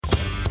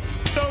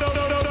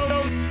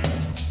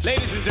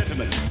and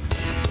gentlemen.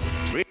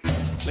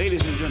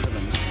 Ladies and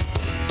gentlemen.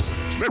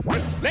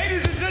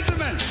 Ladies and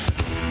gentlemen.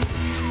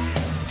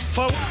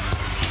 For the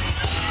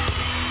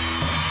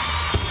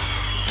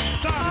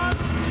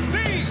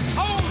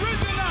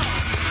original.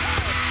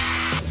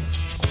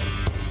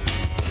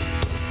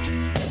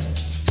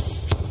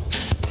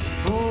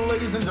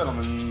 Ladies and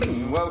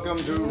gentlemen, welcome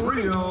to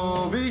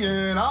Real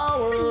Vegan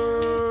Hours.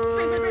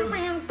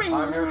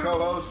 I'm your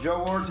co-host,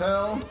 Joe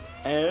Wartell.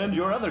 And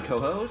your other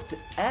co-host,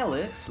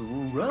 Alex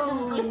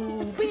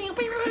Rowe.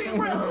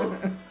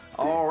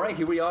 All right,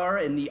 here we are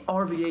in the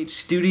RVH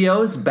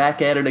studios,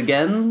 back at it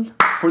again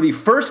for the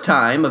first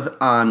time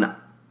on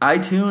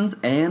iTunes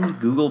and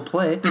Google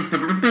Play.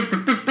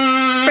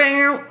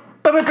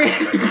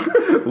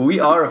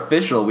 We are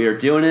official. We are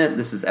doing it.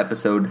 This is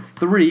episode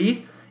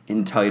 3,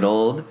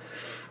 entitled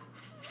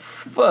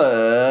Fuck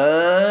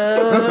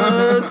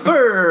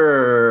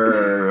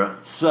Fur.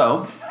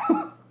 So,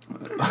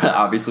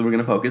 obviously, we're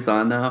going to focus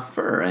on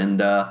fur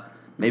and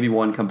maybe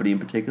one company in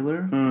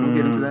particular. We'll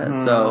get into that.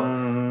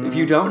 So, if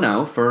you don't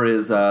know, fur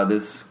is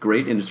this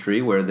great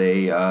industry where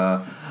they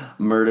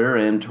murder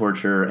and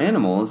torture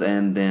animals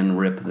and then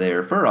rip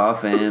their fur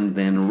off, and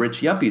then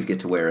rich yuppies get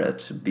to wear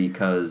it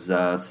because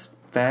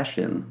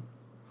fashion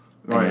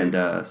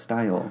and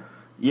style.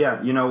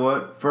 Yeah, you know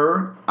what?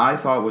 Fur, I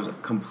thought was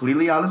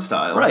completely out of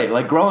style. Right,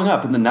 like growing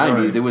up in the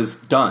 90s, It was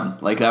done.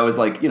 Like, that was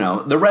like, you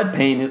know, the red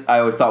paint I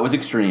always thought was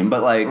extreme,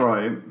 but like,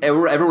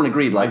 everyone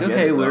agreed, like,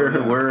 okay,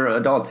 we're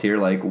adults here,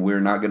 like, we're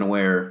not going to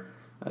wear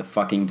a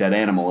fucking dead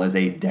animal as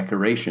a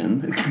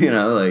decoration, you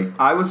know, like.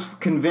 I was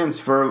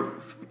convinced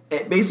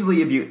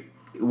basically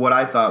what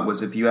I thought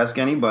was if you ask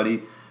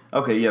anybody,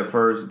 okay, yeah,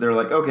 furs, they're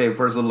like, okay,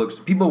 furs looks,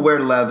 people wear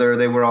leather,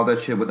 they wear all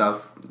that shit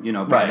without, you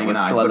know, batting an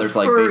eye. Leather's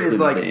like basically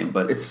the same,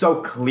 but it's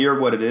so clear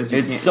what it is.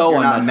 You're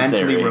not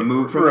mentally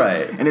removed from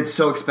it, and it's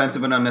so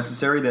expensive and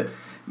unnecessary that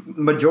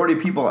majority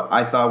of people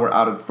I thought were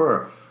out of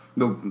fur.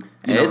 But,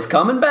 it's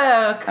coming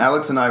back.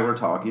 Alex and I were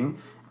talking,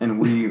 and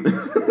we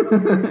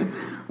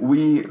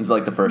It's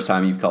like the first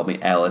time you've called me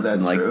Alex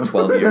in like true.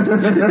 12 years.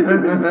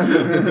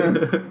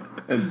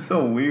 It's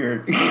so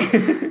weird. I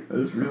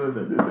just realized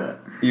I did that.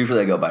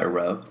 Usually I go by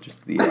Rowe,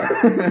 just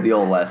the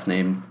old last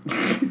name.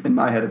 In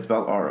my head, it's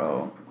spelled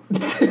R-O.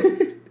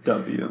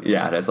 W.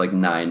 Yeah, it has like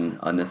 9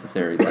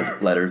 unnecessary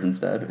letters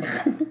instead.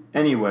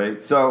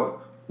 Anyway,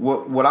 so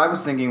what I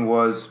was thinking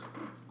was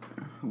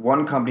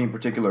one company in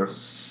particular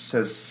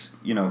says,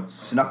 you know,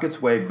 snuck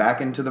its way back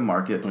into the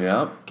market.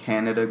 Yep.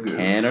 Canada Goose.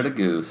 Canada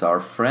Goose.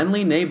 Our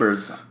friendly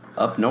neighbors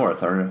up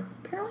north are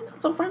apparently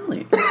not so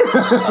friendly.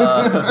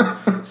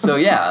 So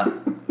yeah,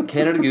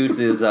 Canada Goose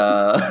is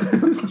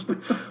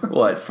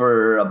what,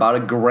 for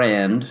about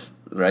 $1,000,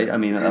 right? I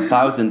mean,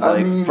 1,000's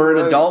like for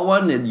an adult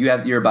one. You're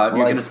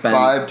going to spend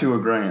 $5 to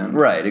 $1,000.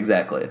 Right,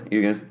 exactly.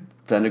 You're going to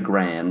spend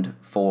 $1,000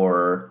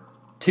 for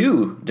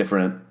 2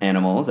 different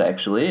animals.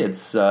 Actually,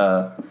 it's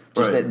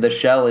the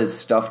shell is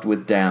stuffed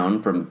with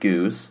down from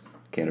goose.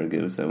 Canada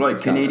Goose. So like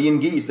Canadian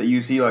geese that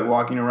you see like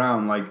walking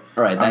around like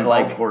on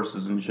golf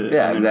courses and shit.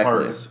 Yeah, and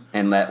exactly. In parks.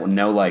 And that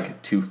know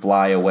like to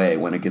fly away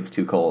when it gets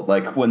too cold.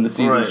 Like when the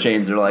seasons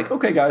change, they're like,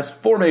 okay, guys,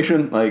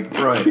 formation. Like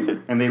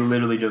and they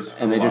literally just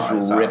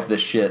rip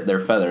their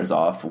feathers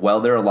off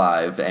while they're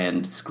alive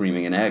and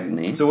screaming in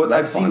agony. So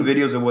I've seen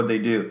videos of what they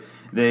do.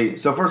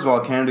 So first of all,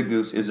 Canada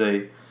Goose is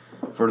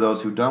for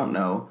those who don't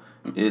know,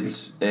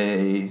 it's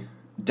a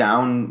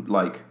down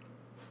like.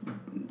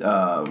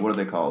 What are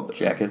they called?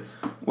 Jackets?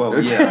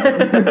 Well, yeah.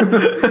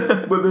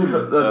 But there's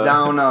the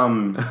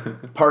down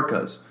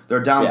parkas.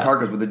 They're down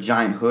parkas with the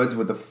giant hoods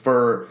with the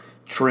fur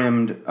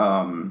trimmed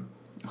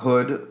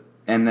hood.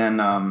 And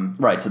then...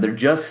 right, so they're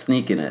just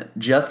sneaking it.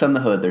 Just on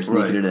the hood, they're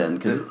sneaking it in.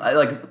 Because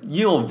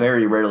you'll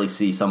very rarely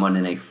see someone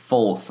in a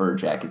full fur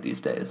jacket these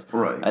days.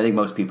 Right. I think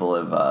most people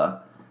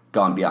have...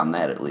 gone beyond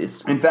that, at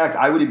least. In fact,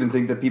 I would even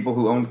think that people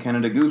who own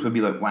Canada Goose would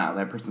be like, wow,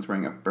 that person's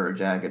wearing a fur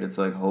jacket. It's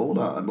like, hold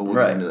on, but we'll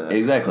get into that.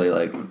 Exactly.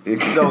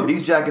 So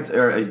these jackets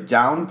are a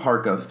down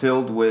parka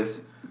filled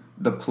with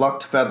the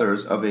plucked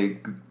feathers of a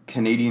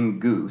Canadian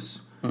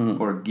goose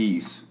or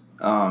geese.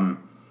 And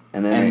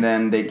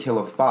then they kill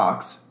a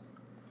fox.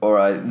 Or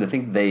I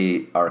think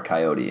they are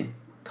coyote.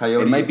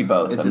 Coyote. It might be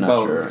both. I'm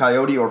not sure. It's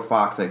coyote or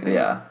fox, I think.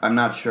 Yeah. I'm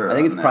not sure. I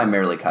think it's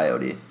primarily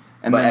coyote.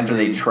 And but after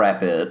they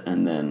trap it,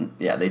 and then,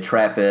 they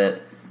trap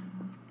it,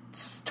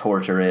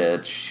 torture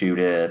it, shoot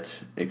it,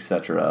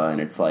 etc., and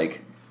it's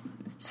like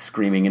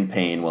screaming in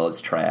pain while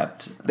it's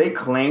trapped. They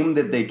claim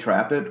that they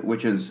trap it,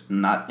 which is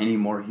not any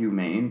more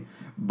humane,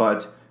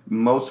 but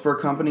most fur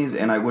companies,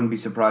 and I wouldn't be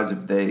surprised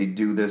if they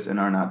do this and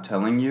are not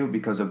telling you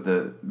because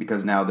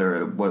now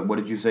they're, what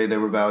did you say they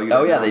were valued?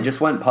 Oh, yeah, they just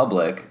went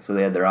public, so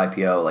they had their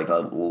IPO like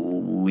a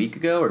week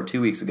ago or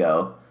 2 weeks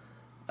ago.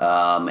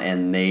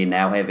 And they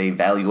now have a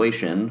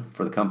valuation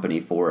for the company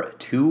for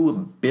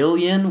 $2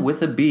 billion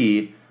with a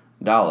B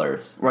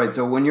dollars. Right.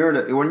 So when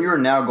you're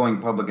now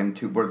going public and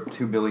worth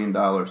 $2 billion,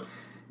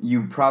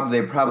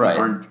 they probably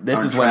aren't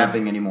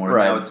trapping anymore.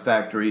 Right. Now it's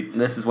factory.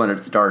 This is when it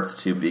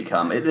starts to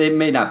become. It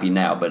may not be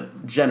now,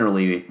 but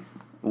generally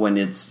when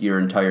it's your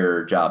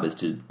entire job is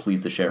to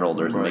please the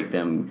shareholders and make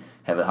them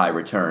have a high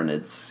return.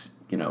 It's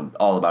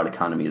all about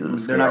economies of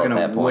scale. They're not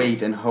going to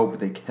wait and hope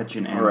they catch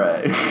an animal.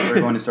 Right.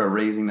 They're going to start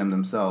raising them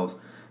themselves.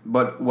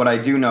 But what I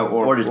do know,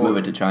 or just move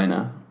it to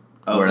China,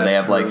 where they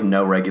have like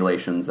no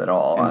regulations at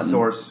all and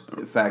source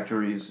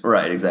factories.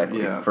 Right,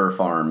 exactly. Fur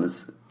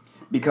farms.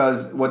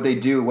 Because what they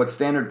do, what's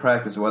standard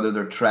practice, whether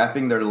they're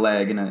trapping their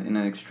leg in an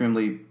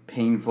extremely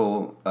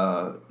painful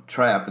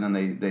trap, and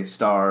then they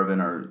starve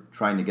and are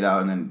trying to get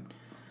out, and then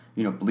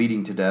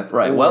bleeding to death.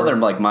 Right. Well, they're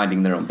like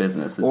minding their own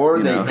business. Or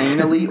they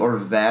anally or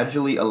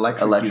vaginally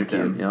electrocute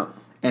them. Yeah.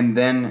 And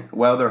then,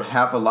 while they're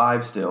half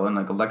alive still and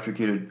like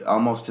electrocuted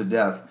almost to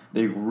death,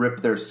 they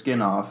rip their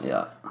skin off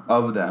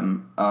of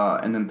them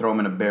and then throw them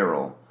in a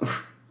barrel.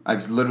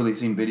 I've literally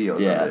seen videos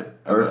of it.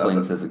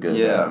 Earthlings is a good.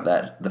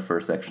 The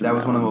first section. That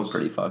was one of those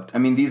pretty fucked. I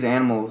mean, these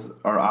animals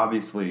are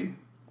obviously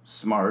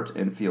smart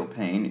and feel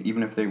pain.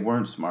 Even if they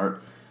weren't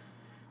smart,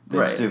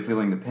 they're still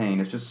feeling the pain.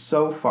 It's just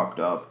so fucked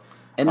up.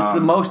 And it's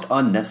the most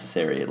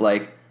unnecessary.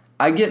 Like,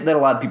 I get that a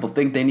lot of people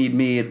think they need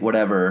meat,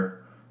 whatever.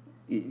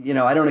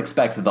 I don't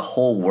expect the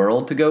whole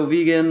world to go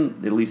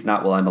vegan, at least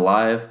not while I'm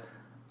alive.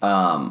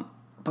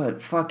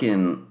 But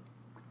fucking,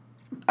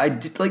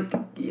 at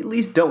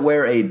least don't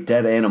wear a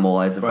dead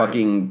animal as a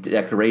fucking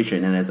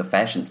decoration and as a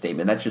fashion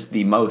statement. That's just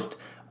the most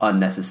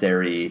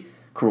unnecessary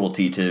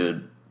cruelty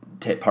to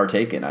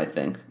partake in, I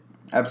think.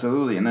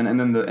 Absolutely. And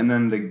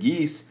then the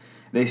geese,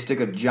 they stick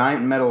a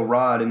giant metal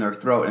rod in their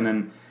throat, and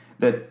then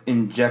that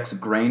injects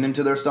grain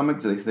into their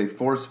stomach, so they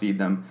force feed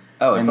them.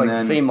 Oh, it's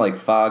the same like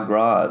foie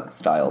gras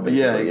style,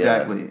 basically. Yeah,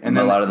 exactly. Yeah. And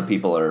a lot of the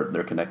people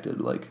they're connected.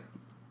 Like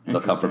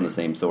they'll come from the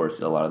same source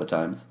a lot of the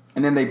times.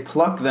 And then they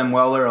pluck them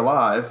while they're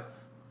alive.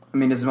 I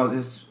mean, it's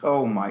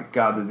oh my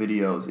god, the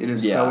videos! It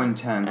is so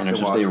intense. And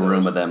it's just a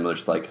room of them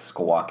just like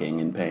squawking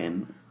in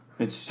pain.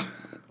 It's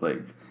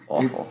like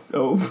awful. It's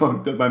so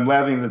fucked up. I'm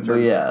laughing at the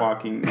term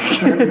squawking.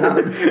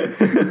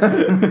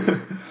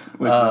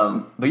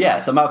 But yeah,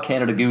 somehow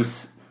Canada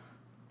Goose.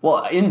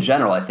 Well, in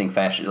general, I think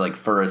fashion, like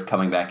fur, is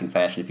coming back in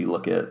fashion. If you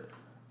look at,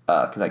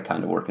 because I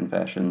kind of work in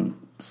fashion,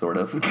 sort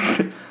of,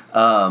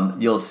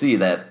 you'll see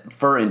that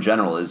fur in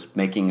general is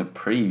making a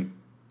pretty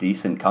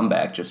decent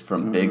comeback just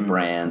from big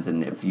brands.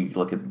 And if you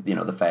look at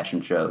the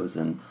fashion shows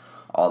and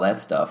all that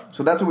stuff.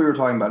 So that's what we were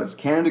talking about. Is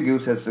Canada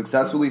Goose has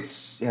successfully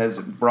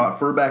brought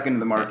fur back into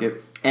the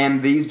market.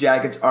 And these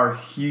jackets are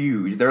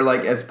huge. They're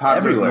like as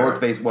popular as North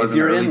Face was in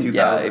the early 2000s.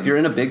 Yeah, if you're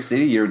in a big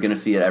city, you're going to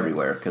see it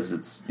everywhere because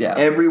it's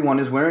everyone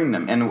is wearing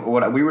them. And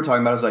what we were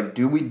talking about is like,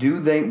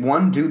 do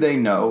they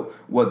know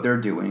what they're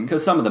doing?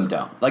 Because some of them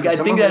don't. Like I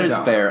think that is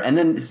fair. And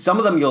then some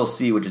of them you'll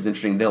see, which is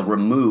interesting. They'll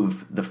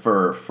remove the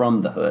fur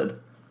from the hood.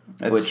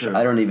 That's true.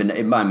 I don't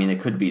even. I mean,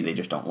 it could be they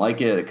just don't like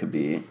it. It could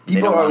be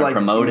they don't want to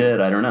promote it.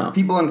 I don't know.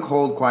 People in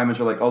cold climates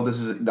are like, "Oh,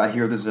 I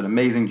hear this is an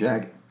amazing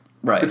jacket.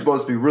 Right. It's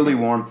supposed to be really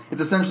warm.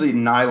 It's essentially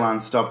nylon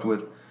stuffed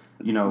with,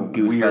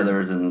 goose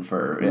feathers and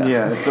fur. Yeah.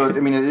 Yeah. So I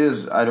mean, it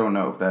is. I don't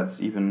know if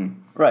that's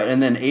even right.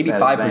 And then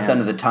 85%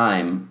 of the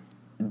time,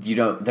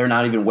 they're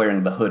not even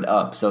wearing the hood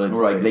up. So it's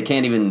like they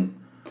can't even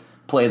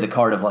play the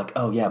card of like,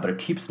 oh yeah, but it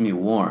keeps me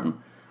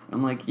warm.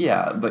 I'm like,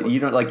 yeah, but you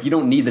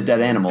don't need the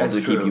dead animal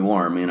to keep you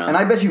warm, And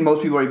I bet you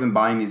most people are even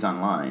buying these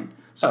online.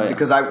 So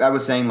because I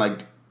was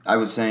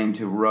saying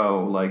to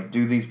Ro, like,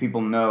 do these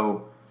people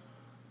know?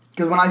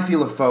 Because when I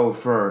feel a faux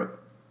fur,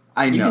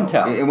 I know. You can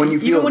tell. And when you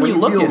feel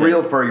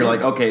real fur, you're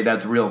like, okay,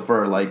 that's real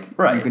fur. Like,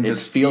 right. You can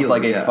just it feels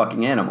like a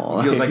fucking animal.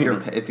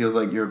 It feels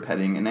like you're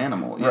petting an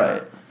animal. Yeah.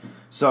 Right.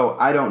 So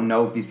I don't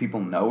know if these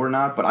people know or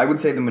not, but I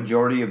would say the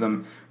majority of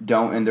them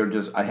don't, and they're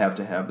just, I have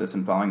to have this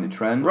and following the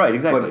trend. Right,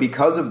 exactly. But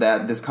because of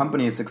that, this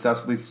company has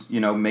successfully,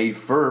 made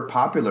fur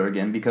popular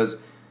again because,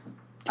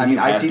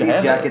 I see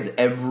these jackets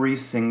every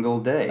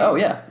single day. Oh,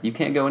 yeah. You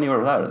can't go anywhere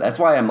without it. That's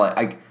why I'm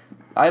like,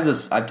 I have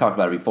this, I've talked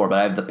about it before, but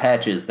I have the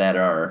patches that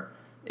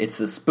it's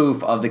a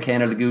spoof of the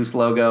Canada Goose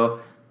logo,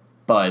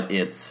 but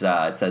it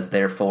says,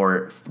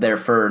 therefore, their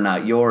fur,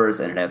 not yours,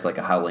 and it has like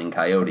a howling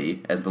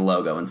coyote as the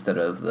logo instead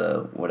of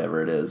the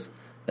whatever it is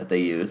that they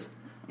use.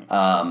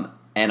 And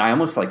I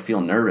almost like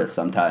feel nervous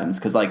sometimes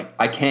because like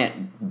I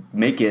can't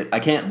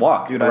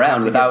walk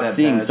around without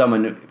seeing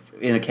someone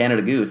in a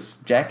Canada Goose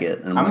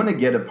jacket. And I'm going to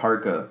get a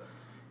parka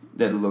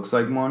that looks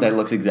like one. That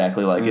looks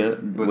exactly like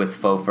it with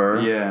faux fur.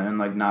 Yeah, and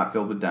like not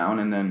filled with down,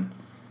 and then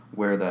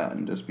wear that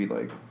and just be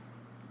like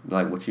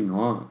what you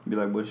want. Be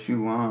like, what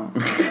you want.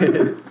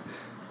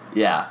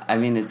 Yeah, I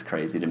mean, it's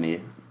crazy to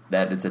me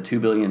that it's a $2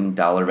 billion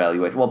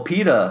valuation. Well,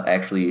 PETA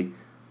actually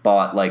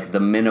bought like the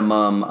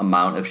minimum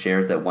amount of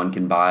shares that one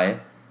can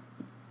buy,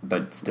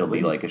 but still be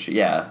like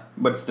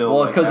but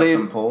still because they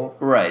some pull.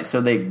 Right.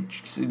 So they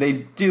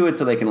do it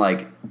so they can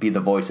like be the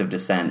voice of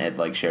dissent at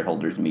like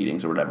shareholders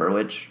meetings or whatever.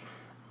 Which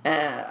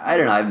I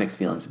don't know. I have mixed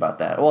feelings about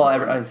that. Well,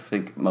 I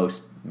think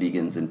most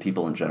vegans and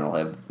people in general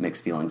have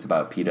mixed feelings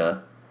about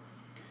PETA.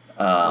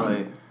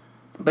 Right.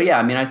 But yeah,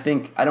 I mean, I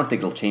don't think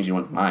it'll change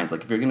anyone's minds.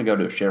 Like, if you're going to go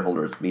to a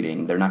shareholders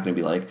meeting, they're not going to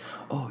be like,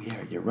 "Oh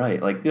yeah, you're right."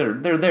 Like, they're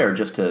there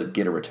just to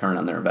get a return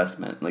on their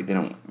investment. Like, they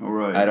don't.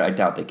 Right. I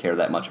doubt they care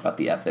that much about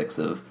the ethics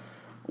of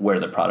where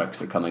the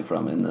products are coming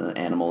from and the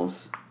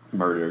animals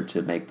murdered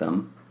to make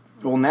them.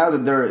 Well, now that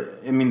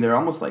they're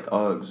almost like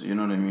Uggs. You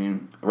know what I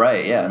mean?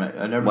 Right. Yeah.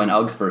 When When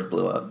Uggs first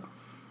blew up.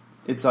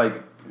 it's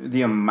like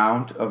the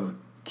amount of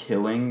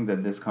killing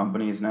that this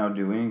company is now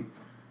doing.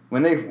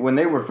 When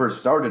they were first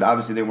started,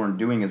 obviously they weren't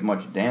doing as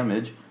much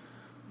damage,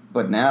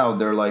 but now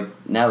they're like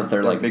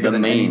They're like bigger the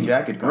than main any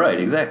jacket company. Right,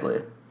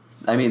 exactly.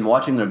 I mean,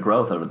 watching their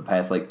growth over the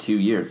past like 2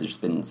 years has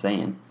just been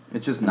insane.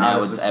 It's just not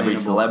now it's every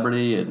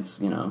celebrity.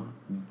 It's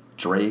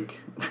Drake,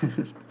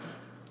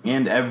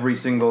 and every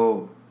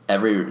single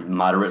every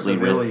moderately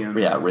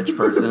rich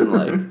person.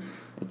 Like,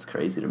 it's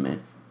crazy to me.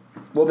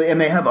 Well,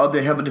 they have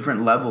a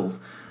different levels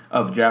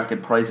of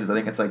jacket prices. I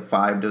think it's like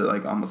 $5 to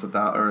like almost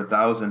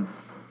 $1,000.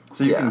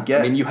 So you can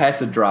get. I mean, you have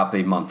to drop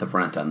a month of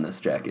rent on this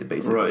jacket,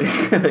 basically.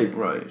 Right.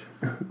 Right.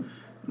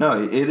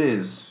 No, it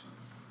is.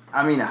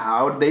 I mean,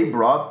 how they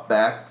brought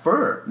back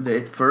fur.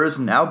 Fur is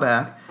now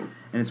back,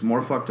 and it's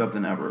more fucked up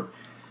than ever.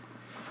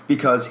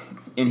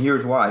 And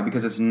here's why.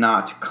 Because it's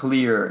not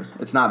clear.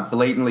 It's not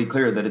blatantly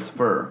clear that it's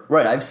fur.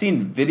 Right. I've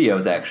seen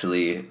videos,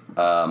 actually,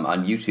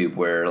 on YouTube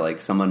where, like,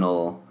 someone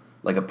will...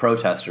 Like, a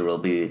protester will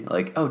be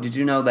like, "Oh, did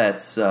you know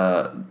that's,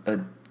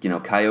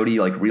 coyote,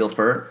 like, real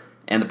fur?"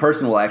 And the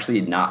person will actually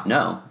not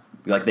know.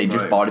 Like, they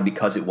just bought it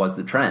because it was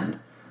the trend.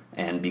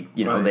 And,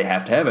 they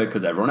have to have it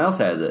because everyone else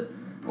has it.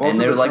 Well, and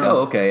they're like, "Oh,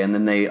 okay." And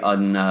then they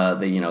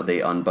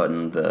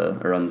unbuttoned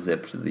or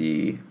unzipped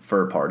the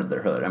fur part of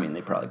their hood. I mean,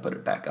 they probably put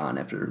it back on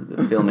after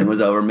the filming was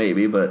over,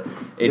 maybe. But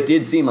it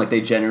did seem like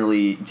they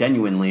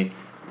genuinely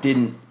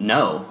didn't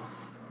know.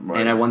 Right.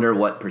 And I wonder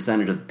what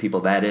percentage of people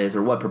that is,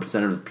 or what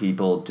percentage of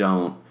people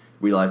don't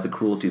realize the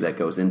cruelty that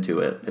goes into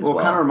it as well.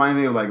 Well, it kind of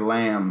reminds me of, like,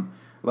 lamb.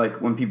 Like,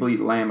 when people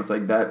eat lamb, it's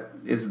like that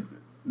is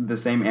the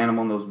same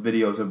animal in those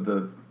videos of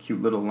the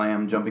cute little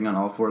lamb jumping on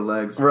all four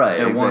legs.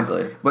 Right,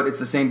 exactly. Once. But it's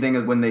the same thing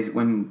as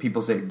when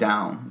people say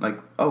down. Like,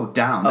 oh,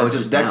 down. Oh,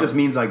 that just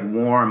means, like,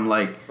 warm,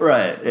 like...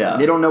 Right, yeah.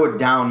 They don't know what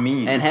down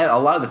means. And a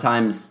lot of the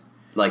times,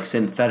 like,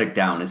 synthetic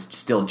down is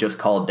still just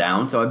called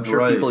down, so I'm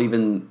sure people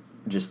even...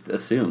 just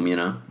assume,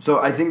 So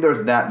I think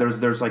there's that.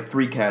 There's like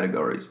 3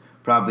 categories.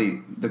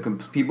 Probably the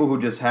people who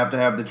just have to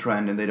have the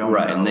trend and they don't know.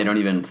 And they don't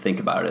even think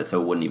about it,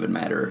 so it wouldn't even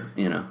matter,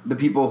 The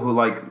people who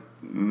like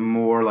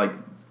more like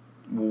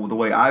the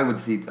way I would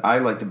see. I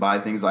like to buy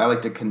things. I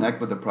like to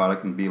connect with the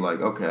product and be like,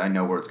 okay, I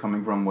know where it's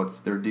coming from. What's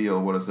their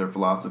deal? What is their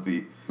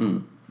philosophy?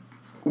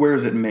 Where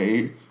is it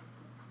made?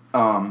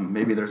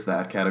 Maybe there's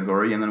that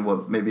category, and then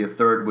maybe a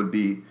third would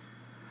be.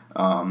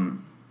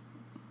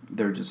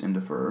 They're just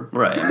into fur,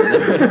 right?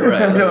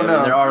 I don't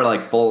know. There are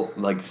like full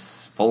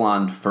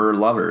on fur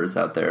lovers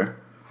out there.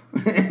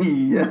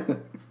 Yeah,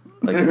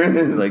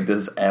 like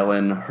this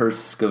Alan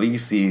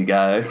Herskovisi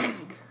guy.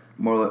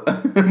 More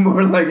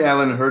like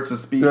Alan Hertz a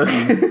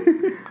species.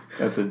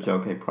 That's a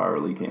joke Hay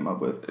Pryorly came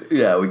up with.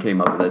 Yeah, we came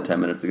up with that 10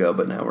 minutes ago,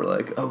 but now we're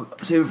like, oh,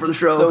 save it for the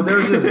show. So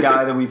there's this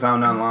guy that we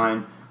found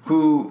online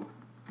who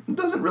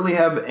doesn't really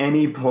have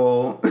any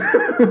pull.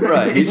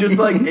 Right, he's just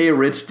like a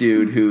rich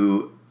dude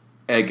who.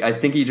 I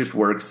think he just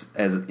works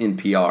in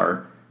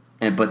PR,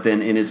 but then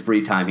in his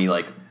free time he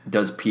like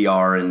does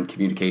PR and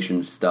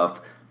communication stuff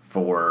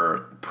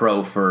for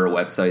pro fur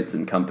websites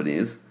and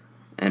companies,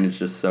 and it's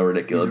just so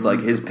ridiculous.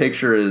 Like his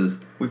picture is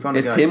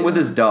it's him with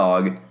his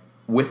dog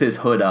with his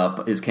hood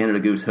up, his Canada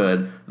Goose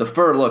hood. The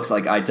fur looks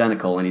like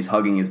identical, and he's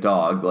hugging his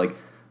dog, like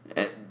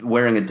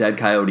wearing a dead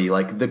coyote,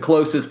 like the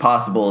closest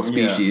possible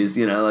species.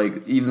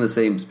 Like even the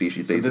same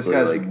species basically. So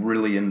this guy's like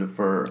really into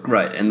fur,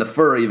 right? And the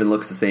fur even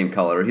looks the same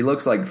color. He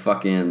looks like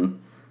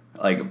fucking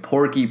like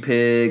Porky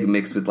Pig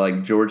mixed with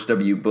like George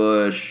W.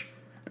 Bush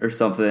or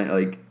something.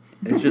 Like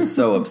it's just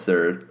so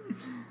absurd.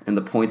 And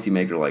the points he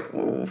makes are like,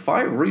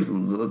 5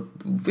 reasons the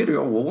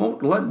video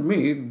won't let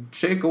me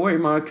take away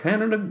my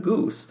Canada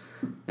Goose.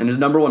 And his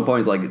number one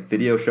point is like,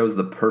 video shows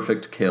the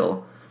perfect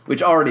kill.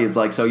 Which already is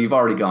like, so you've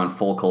already gone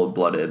full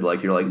cold-blooded.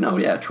 Like, you're like, no,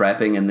 yeah,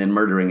 trapping and then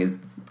murdering is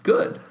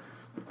good.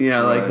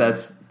 Like,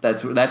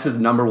 that's his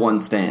number one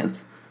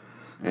stance.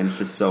 And it's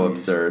just so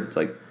absurd. It's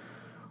like,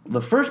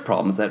 the first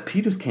problem is that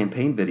Peter's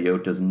campaign video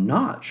does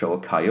not show a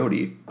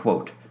coyote,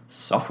 quote,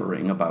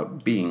 suffering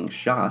about being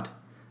shot,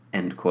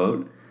 end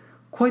quote.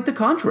 Quite the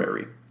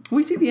contrary.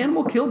 We see the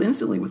animal killed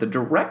instantly with a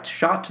direct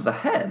shot to the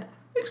head.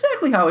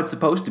 Exactly how it's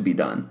supposed to be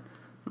done.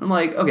 I'm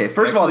like, okay,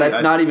 first of all,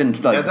 that's not even...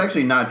 Like, that's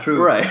actually not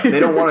true. Right. They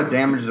don't want to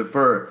damage the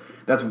fur.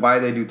 That's why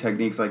they do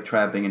techniques like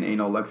trapping and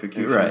anal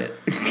electrocution. Right.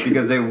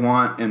 Because they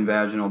want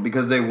vaginal.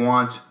 Because they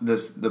want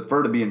the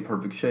fur to be in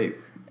perfect shape.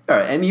 All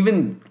right, and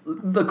even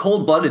the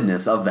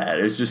cold-bloodedness of that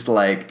is just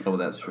like... Oh,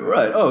 that's true.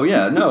 Right, oh,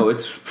 yeah, no,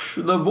 it's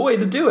the way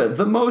to do it.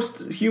 The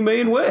most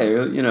humane way.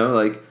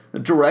 Like a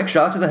direct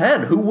shot to the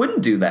head. Who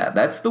wouldn't do that?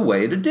 That's the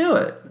way to do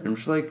it. And I'm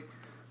just like,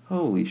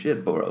 holy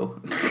shit,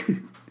 bro.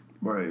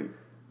 Right.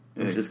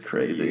 It's just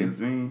crazy.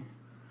 Me.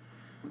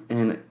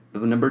 And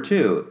Number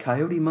 2,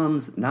 coyote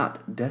mums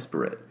not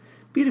desperate.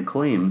 PETA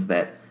claims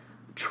that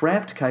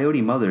trapped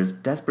coyote mothers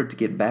desperate to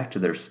get back to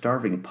their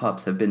starving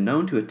pups have been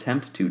known to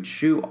attempt to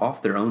chew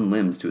off their own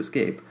limbs to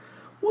escape.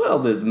 Well,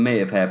 this may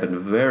have happened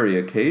very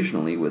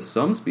occasionally with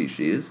some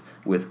species.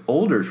 With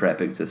older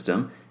trapping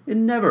system, it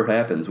never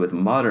happens with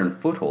modern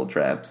foothold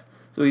traps.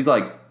 So he's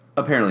like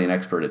apparently an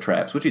expert at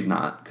traps, which he's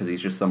not, because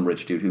he's just some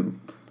rich dude who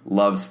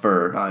loves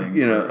fur.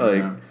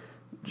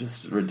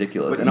 Just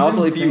ridiculous. But and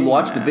also, if you saying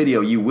watch the that-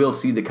 video, you will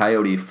see the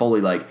coyote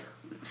fully like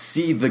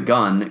see the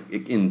gun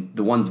in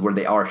the ones where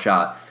they are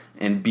shot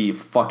and be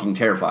fucking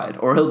terrified,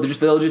 or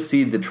they'll just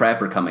see the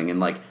trapper coming and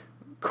like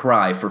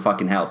cry for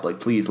fucking help, like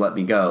please let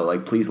me go,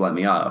 like please let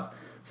me off.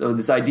 So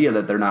this idea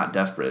that they're not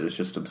desperate is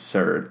just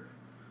absurd.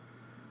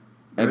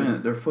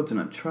 Their foot's in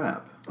a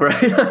trap.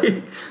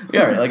 Right?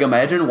 Yeah, right. Like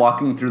imagine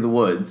walking through the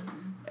woods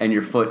and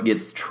your foot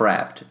gets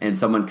trapped and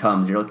someone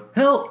comes, you're like,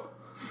 help,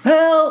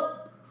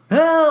 help,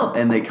 help,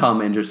 and they come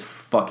and just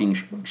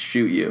fucking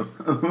shoot you.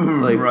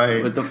 Like,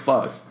 Right. What the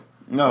fuck?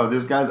 No,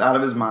 this guy's out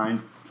of his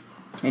mind.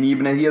 And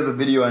even he has a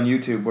video on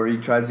YouTube where he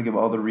tries to give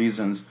all the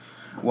reasons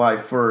why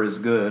fur is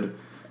good.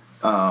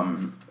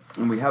 And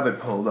we have it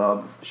pulled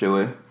up. Should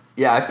we?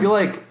 Yeah, I feel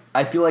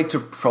like to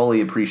fully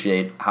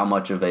appreciate how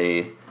much of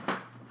a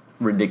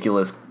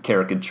ridiculous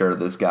caricature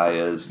this guy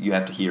is, you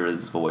have to hear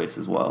his voice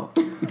as well.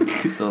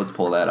 So let's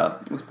pull that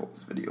up. Let's pull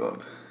this video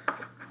up.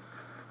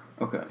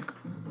 Okay.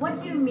 What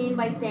do you mean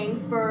by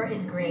saying fur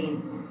is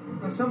green?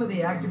 Well, some of the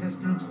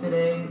activist groups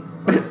today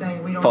are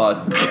saying we don't... Pause.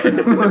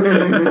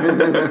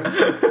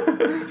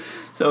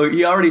 So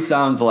he already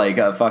sounds like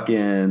a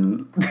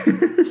fucking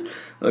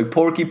like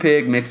Porky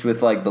Pig mixed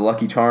with like the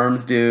Lucky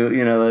Charms dude,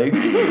 you know, like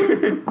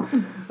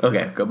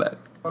okay, go back.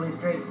 All these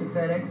great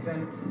synthetics,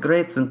 and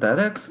Great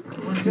synthetics?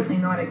 we're certainly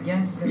not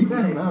against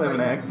synthetics. not have an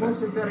but accent. most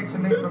synthetics are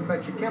made from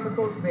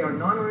petrochemicals. They are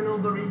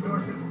non-renewable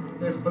resources.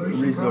 There's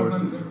pollution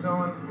problems and so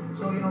on.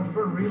 So,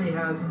 fur really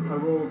has a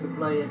role to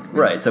play. It's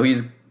Right, so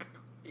he's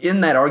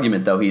in that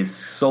argument though, he's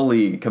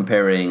solely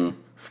comparing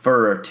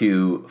fur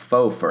to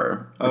faux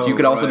fur. But you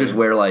could also right. just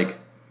wear like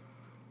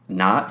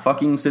not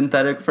fucking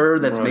synthetic fur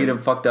that's Right. made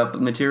of fucked up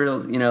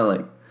materials,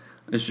 like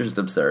it's just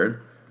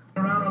absurd.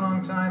 been around a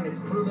long time. It's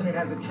proven it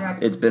has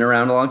attracted... It's been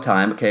around a long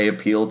time. Okay,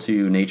 appeal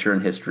to nature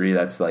and history.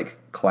 That's like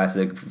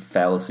classic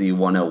fallacy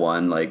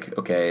 101. Like,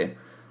 okay,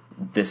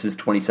 this is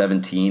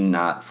 2017,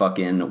 not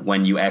fucking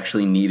when you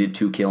actually needed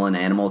to kill an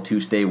animal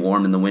to stay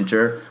warm in the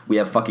winter. We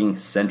have fucking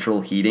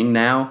central heating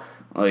now.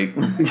 Like,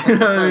 you know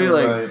what I mean?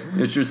 Like, Right.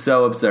 it's just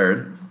so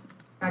absurd.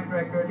 track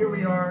record. Here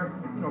we are,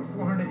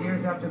 400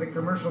 years after the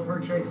commercial fur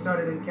trade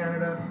started in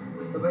Canada.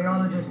 The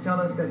biologists tell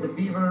us that the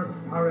beaver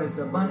are as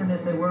abundant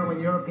as they were when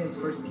Europeans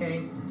first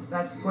came.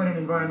 That's quite an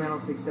environmental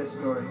success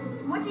story.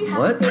 What do you have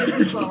What? to say to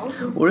people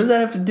who What does that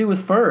have to do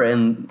with fur?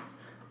 And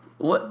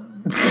what?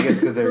 I guess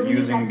because they're Believe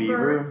using that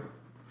beaver.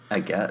 I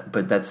get,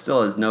 but that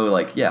still is no,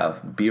 like, yeah,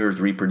 beavers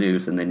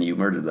reproduce and then you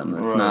murder them.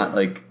 That's Right. not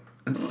like,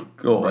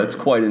 oh, that's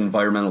quite an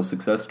environmental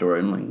success story.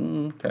 I'm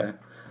like, okay.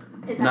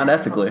 is that Not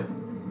ethical? ethically.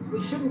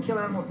 We shouldn't kill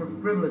animals for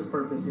frivolous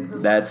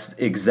purposes. That's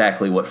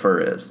exactly what fur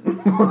is.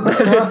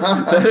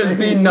 that is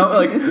the no,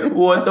 like,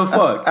 what the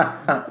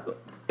fuck?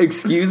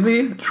 Excuse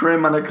me?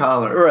 Trim on the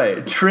collar.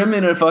 Right, trim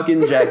in a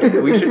fucking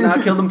jacket. We should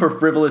not kill them for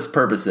frivolous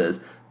purposes,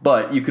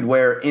 but you could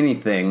wear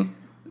anything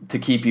to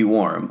keep you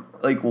warm.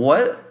 Like,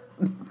 what?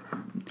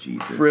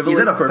 Jesus. Frivolous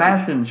He's at a purpose.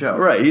 fashion show.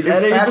 Right, he's Is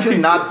at a-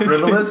 fashion not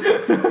frivolous?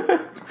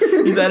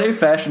 He's at a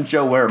fashion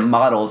show where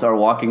models are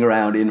walking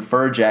around in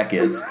fur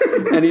jackets,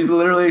 and he's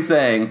literally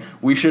saying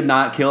we should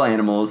not kill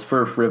animals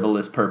for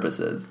frivolous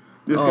purposes.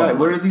 This Oh guy,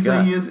 where my does he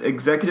God. say he is?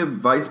 Executive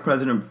Vice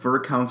President, Fur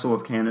Council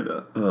of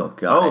Canada. Oh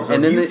god! Oh, so,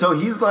 and then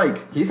he's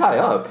like he's high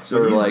up So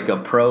for he's- like a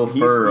pro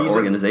fur he's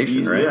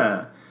organization, right?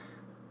 Yeah.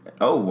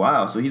 Oh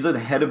wow! So he's like the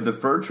head of the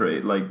fur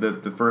trade, like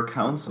the Fur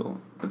Council.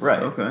 That's-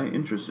 Right. Okay,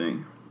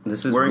 interesting.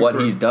 This is Wearing what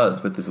fur. he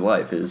does with his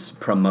life: is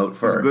promote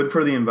fur. It's good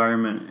for the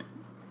environment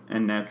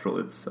and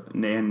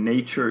and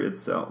nature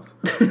itself.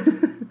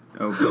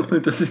 Okay,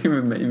 It doesn't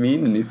even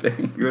mean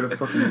anything. you're at a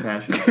fucking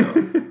fashion show.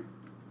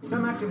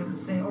 Some activists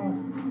say,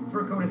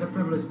 fur coat is a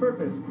frivolous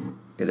purpose.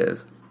 It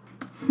is.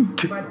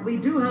 But we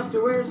do have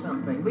to wear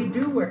something. We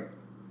do wear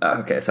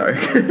Okay, sorry.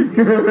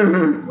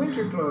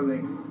 winter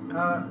clothing.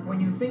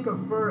 When you think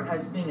of fur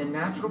as being a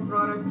natural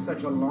product,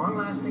 such a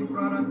long-lasting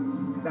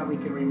product, that we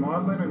can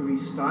remodel it and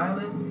restyle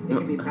it, it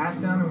can be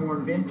passed down and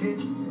worn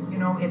vintage,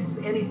 it's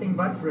anything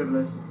but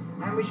frivolous.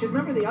 And we should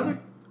remember the other...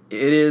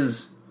 It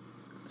is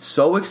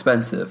so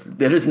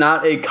expensive. It is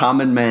not a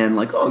common man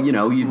like, oh,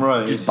 you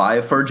Right. just buy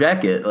a fur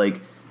jacket. Like,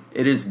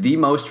 it is the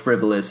most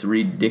frivolous,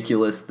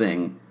 ridiculous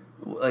thing.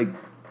 Like,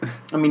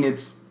 I mean,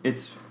 it's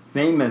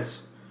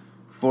famous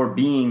for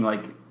being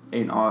like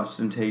an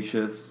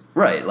ostentatious.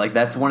 right, like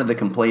that's one of the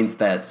complaints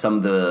that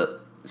some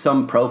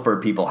pro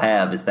fur people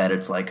have is that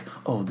it's like,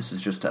 oh, this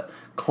is just a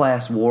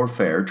class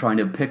warfare trying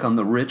to pick on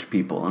the rich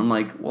people. And I'm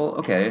like, well,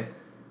 okay,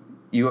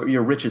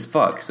 you're rich as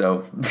fuck,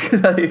 so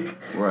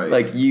Right.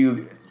 like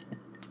you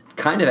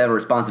kind of have a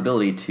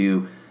responsibility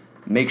to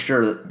make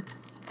sure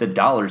that the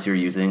dollars you're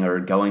using are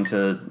going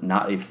to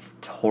not a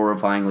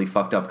horrifyingly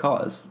fucked up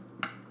cause.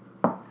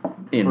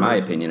 In my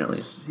opinion, at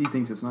least. He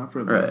thinks it's not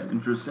frivolous. Right.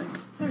 Interesting.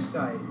 Other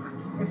side,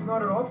 it's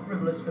not at all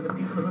frivolous for the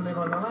people who live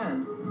on the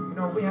land. You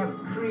know, we have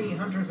Cree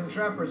hunters and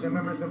trappers and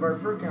members of our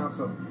fur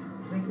council.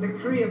 The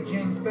Cree of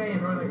James Bay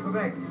in northern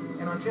Quebec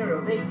and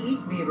Ontario, they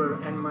eat beaver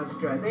and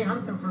muskrat. They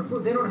hunt them for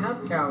food. They don't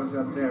have cows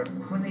up there.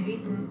 When they've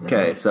eaten...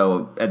 Okay,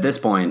 so at this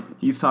point,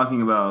 He's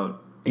talking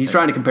about... he's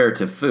trying to compare it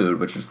to food,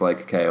 which is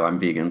like, okay, well, I'm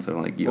vegan, so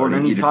like you. Or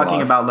then he's just talking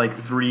lost. about like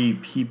 3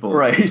 people.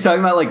 Right, he's talking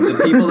about like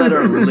the people that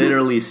are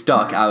literally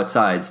stuck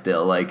outside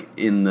still, like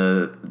in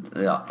the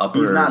upper.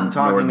 He's not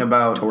talking north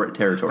about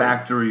territory.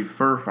 factory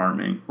fur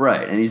farming.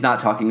 Right, and he's not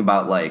talking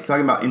about like He's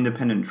talking about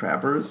independent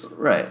trappers.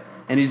 right,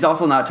 and he's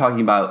also not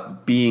talking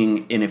about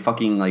being in a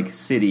fucking like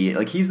city.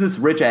 Like he's this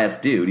rich ass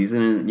dude. He's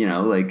in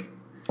like.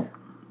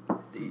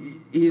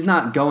 He's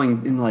not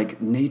going in like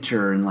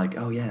nature and like,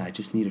 oh yeah, I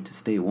just needed to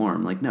stay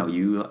warm. Like, no,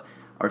 you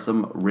are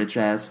some rich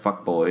ass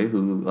fuckboy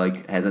who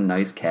like has a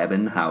nice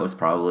cabin house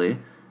probably,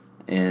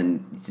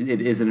 and it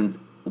isn't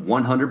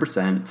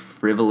 100%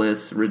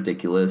 frivolous,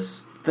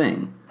 ridiculous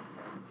thing.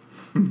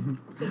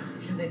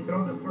 Should they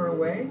throw the fur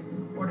away?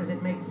 Or does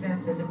it make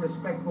sense? Is it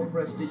respectful for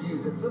us to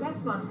use it? So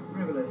that's not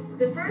frivolous.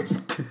 The fur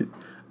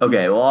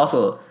Okay, well,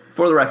 also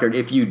for the record,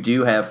 if you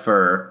do have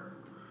fur,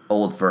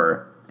 old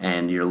fur,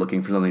 and you're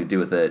looking for something to do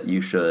with it, you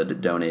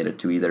should donate it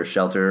to either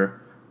shelter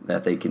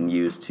that they can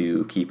use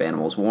to keep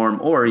animals warm,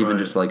 or even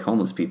just like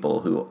homeless people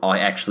who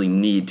actually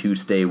need to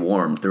stay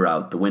warm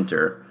throughout the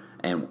winter,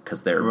 and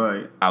because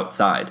they're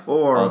outside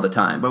all the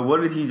time. But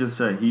what did he just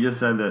say? He just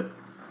said that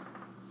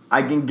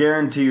I can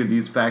guarantee you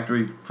these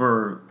factory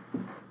fur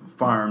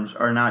farms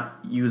are not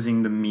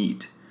using the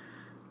meat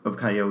of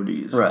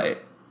coyotes. Right.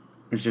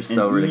 It's just And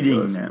so eating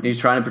ridiculous. them. He's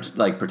trying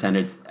to pretend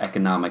it's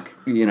economic,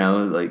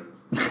 like...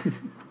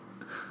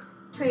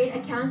 trade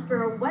accounts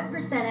for what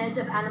percentage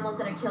of animals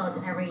that are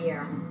killed every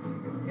year?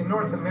 In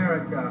North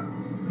America,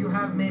 you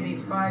have maybe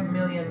 5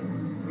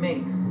 million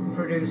mink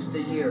produced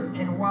a year.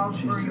 In wild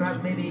fur, you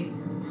have maybe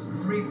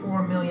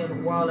 3-4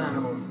 million wild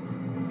animals.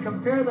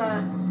 Compare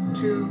that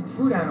to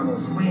food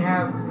animals. We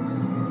have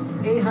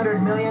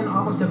 800 million,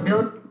 almost a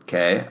billion.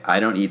 Okay,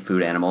 I don't eat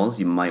food animals.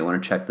 You might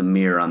want to check the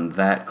mirror on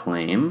that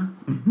claim.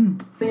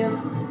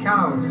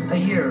 Cows a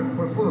year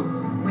for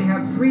food. We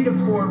have 3 to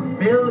 4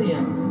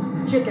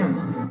 billion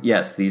chickens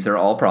Yes, these are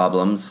all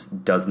problems.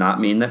 Does not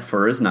mean that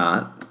fur is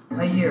not.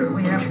 a year.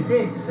 We have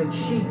pigs and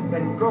sheep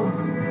and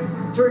goats,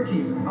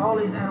 turkeys, all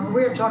these animals.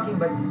 We're talking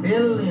about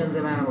billions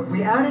of animals.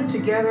 We added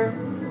together,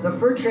 the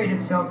fur trade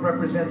itself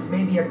represents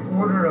maybe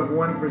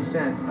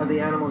 0.25% of the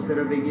animals that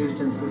are being used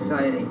in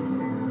society.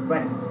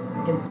 But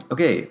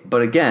Okay,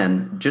 but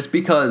again, just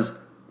because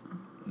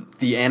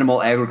the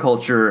animal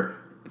agriculture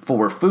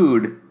for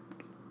food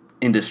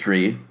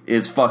industry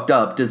is fucked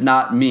up does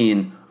not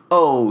mean,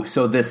 oh,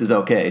 so this is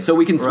okay. So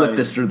we can slip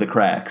this through the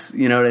cracks.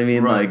 You know what I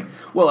mean? Right. Like,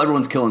 well,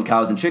 everyone's killing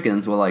cows and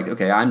chickens. Well, like,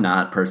 okay, I'm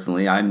not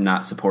personally. I'm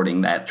not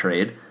supporting that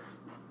trade.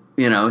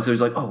 You know, so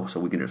he's like, oh, so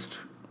we can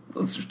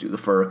let's just do the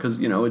fur because,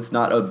 it's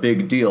not a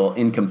big deal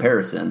in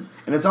comparison.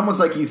 And it's almost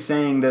like he's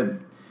saying that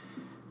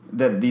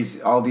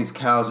all these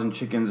cows and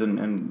chickens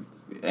and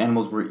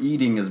animals we're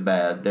eating is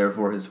bad,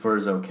 therefore his fur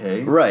is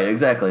okay. Right,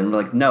 exactly. And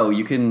we're like, no,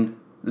 you can...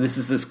 This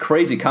is this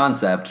crazy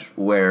concept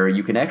where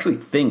you can actually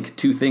think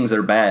two things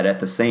are bad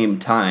at the same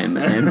time.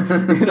 And,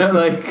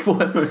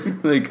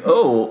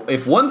 oh,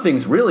 if one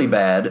thing's really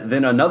bad,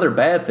 then another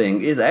bad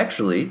thing is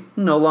actually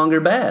no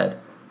longer bad.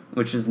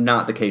 Which is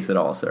not the case at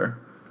all, sir.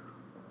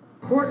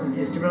 important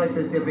is to realize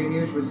that they're being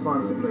used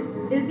responsibly.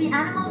 Is the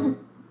animals...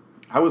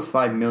 How was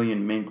 5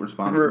 million mink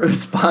responsible?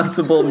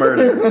 Responsible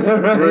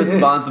murder.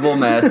 Responsible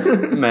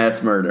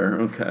mass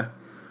murder. Okay.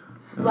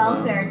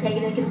 welfare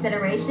taken into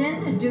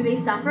consideration? Do they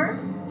suffer?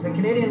 The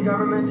Canadian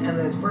government and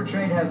the fur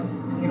trade have,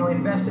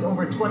 invested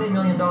over $20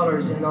 million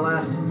in the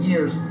last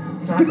years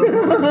to have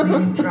a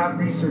leading trap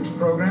research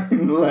program.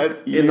 In the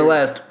last year. In the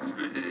last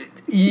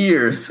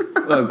years.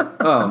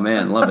 Oh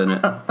man, loving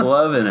it.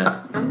 Loving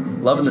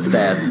the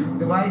stats.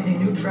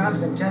 Devising new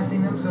traps and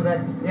testing them so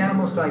that the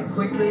animals die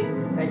quickly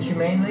and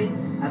humanely.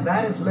 And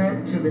that has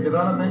led to the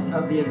development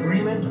of the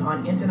Agreement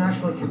on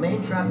International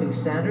Humane Trapping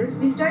Standards.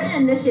 We started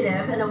an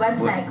initiative and a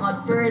website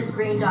called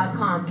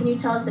furisgreen.com. Can you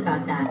tell us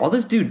about that? All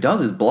this dude does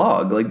is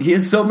blog. Like, he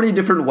has so many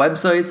different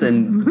websites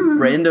and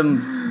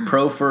random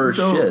pro-fur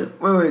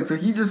shit. Wait, so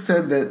he just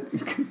said that...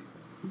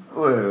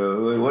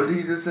 Wait, what did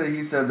he just say?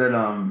 He said that,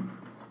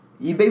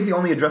 he basically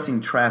only addressing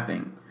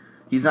trapping.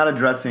 He's not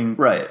addressing...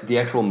 Right, the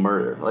actual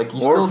murder. Like,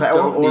 you Or still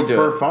don't need to...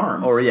 fur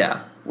farms. Or,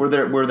 yeah. Where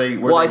they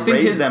I think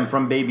raise them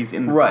from babies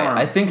in the right. farm.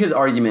 I think his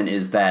argument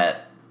is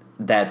that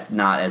that's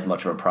not as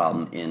much of a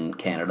problem in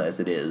Canada as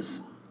it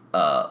is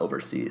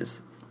overseas.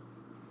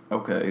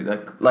 Okay,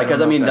 Because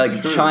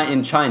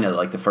in China,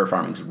 like the fur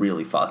farming's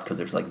really fucked because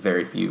there's like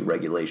very few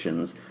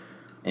regulations,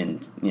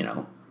 and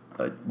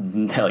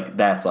like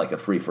that's like a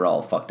free for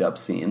all fucked up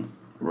scene.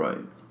 Right.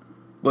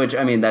 Which,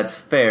 I mean, that's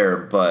fair,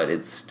 but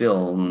it's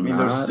still not. I mean,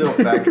 there's still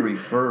factory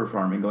fur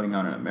farming going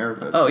on in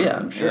America. Oh, yeah,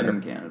 I'm sure. And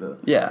in Canada.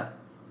 Yeah.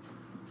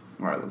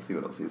 All right, let's see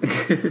what else he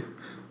says.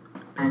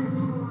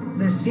 And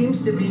there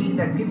seems to be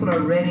that people are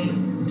ready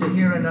to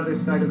hear another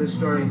side of the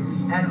story.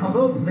 And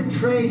although the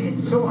trade,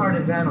 it's so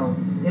artisanal,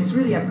 it's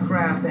really a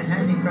craft, a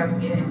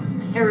handicraft,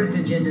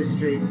 heritage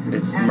industry.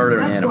 It's and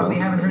murdering that's animals. why we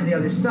haven't heard the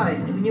other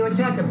side. When you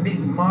attack a big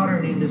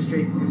modern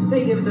industry,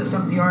 they give it to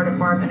some PR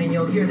department and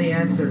you'll hear the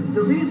answer.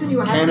 The reason you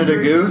haven't Canada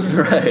heard Goose?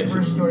 the Right.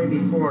 first story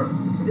before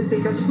is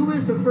because who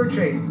is the fur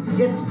trade?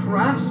 It's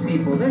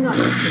craftspeople. They're not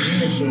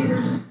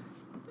communicators.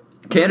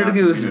 Canada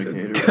Goose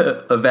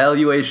communicators.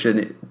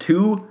 evaluation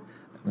 $2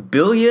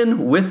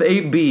 billion with a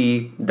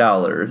B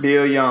dollars.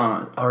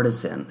 Billion.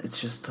 Artisan. It's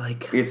just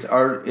like It's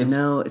art. you It's,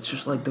 know, it's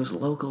just like those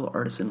local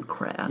artisan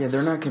crafts. yeah,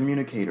 they're not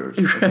communicators.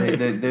 Okay?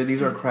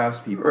 These are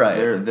craftspeople.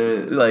 Right.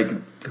 They're like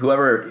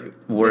whoever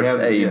works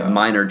have- a yeah.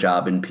 minor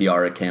job in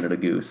PR at Canada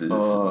Goose is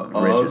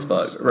rich as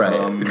fuck. Uggs,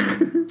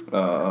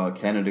 Right.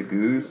 Canada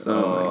Goose.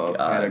 Oh my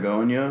God.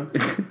 Patagonia.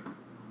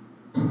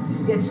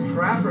 It's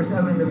trappers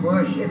out in the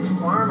bush. It's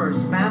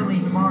farmers, family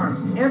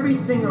farms,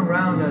 everything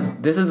around us.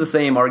 This is the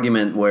same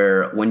argument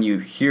where when you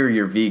hear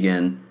you're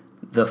vegan,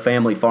 the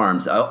family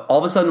farms, all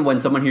of a sudden when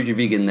someone hears you're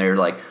vegan, they're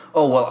like,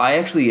 oh, well, I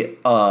actually,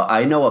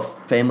 I know a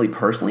family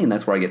personally, and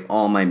that's where I get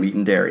all my meat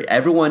and dairy.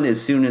 Everyone, as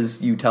soon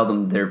as you tell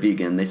them they're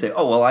vegan, they say,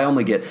 oh, well, I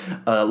only get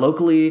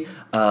locally,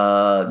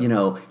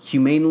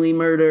 humanely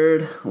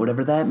murdered,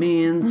 whatever that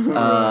means.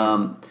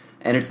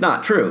 And it's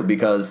not true,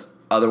 because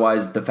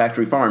otherwise the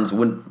factory farms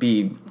wouldn't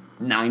be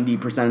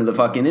 90% of the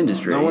fucking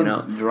industry, No you one's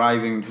know?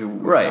 driving to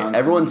Right. Wisconsin.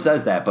 Everyone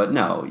says that, but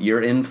no, you're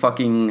in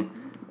fucking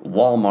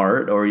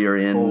Walmart or you're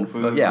in Whole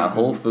Foods.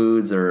 Whole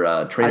Foods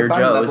or Trader I buy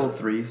Joe's. level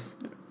 3s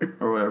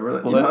or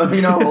whatever.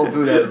 You know, Whole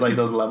Food has like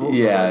those levels.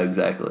 Yeah, So,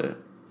 exactly.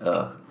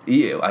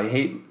 Ew, I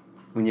hate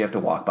when you have to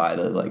walk by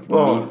the like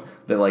Oh. meat,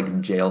 the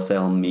like jail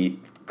cell meat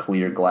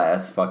clear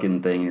glass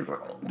fucking thing. You're like,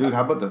 oh. dude,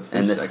 how about the fish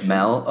And the section?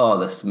 smell. Oh,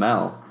 the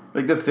smell.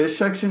 Like the fish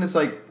section is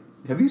like,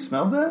 have you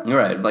smelled that?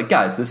 Right, like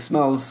guys, this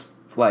smells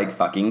like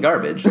fucking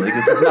garbage. Like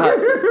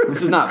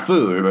this is not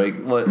food.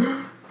 Like what?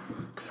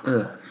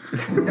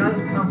 It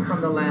does come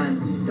from the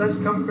land,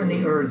 does come from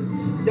the earth,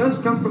 does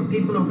come from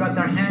people who got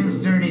their hands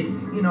dirty,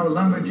 you know,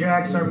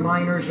 lumberjacks or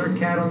miners or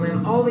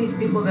cattlemen. All these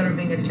people that are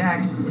being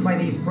attacked by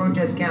these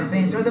protest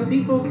campaigns are the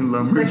people that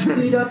Lumberjacks.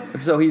 feed up.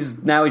 So he's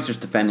just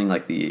defending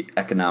like the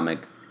economic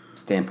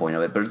standpoint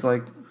of it, but it's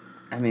like,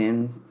 I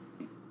mean,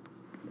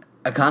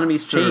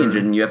 economies change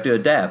and you have to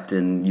adapt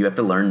and you have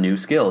to learn new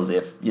skills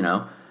if you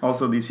know.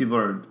 Also, these people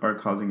are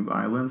causing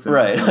violence. And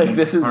Right, like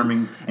this is,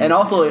 harming and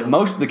also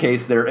most of the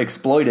case they're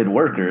exploited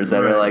workers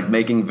that are Right. like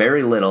making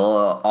very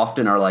little.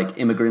 Often are like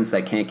immigrants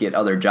that can't get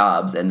other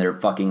jobs, and they're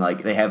fucking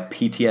like they have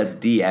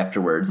PTSD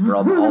afterwards for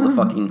all the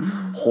fucking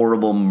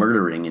horrible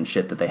murdering and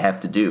shit that they have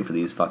to do for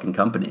these fucking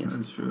companies.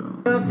 That's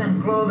true. us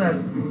and clothe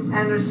us. And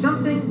there's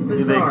something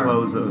bizarre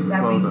clothe us- that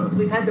clothe us?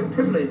 we've had the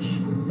privilege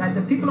that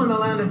the people on the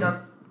land have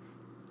done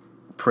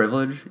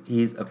Privilege?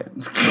 He's okay.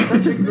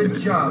 such a good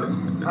job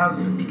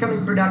of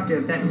becoming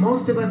productive that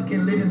most of us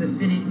can live in the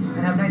city and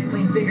have nice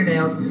clean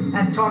fingernails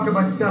and talk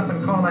about stuff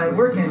and call that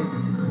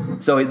working.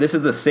 So this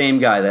is the same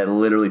guy that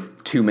literally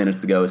 2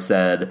 minutes ago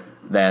said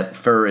that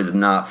fur is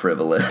not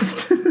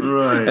frivolous.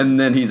 Right. And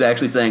then he's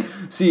actually saying,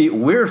 see,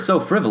 we're so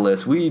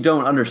frivolous, we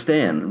don't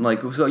understand. I'm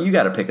like, so you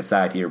got to pick a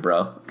side here,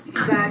 bro.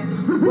 That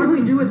what do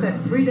we do with that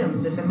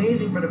freedom, this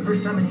amazing for the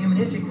first time in human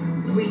history?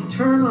 We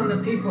turn on the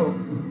people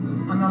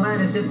on the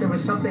land as if there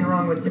was something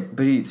wrong with it.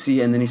 But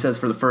and then he says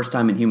for the first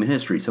time in human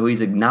history. So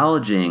he's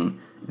acknowledging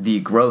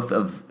the growth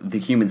of the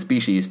human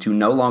species to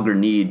no longer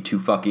need to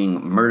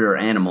fucking murder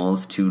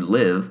animals to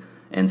live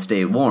and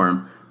stay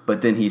warm.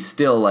 But then he's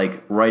still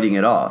like writing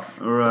it off.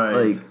 Right.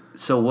 Like,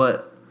 so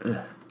what?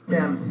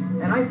 Them.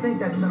 And I think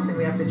that's something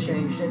we have to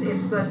change.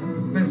 It's this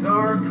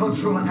bizarre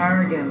cultural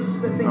arrogance.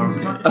 I think it's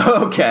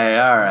Okay,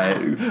 all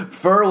right.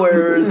 Fur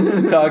wearers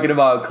talking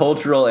about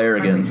cultural time we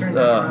arrogance. turn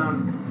that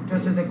around,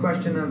 just as a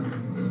question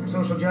of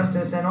social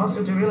justice, and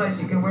also to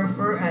realize you can wear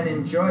fur and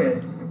enjoy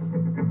it.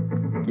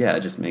 Yeah,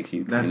 it just makes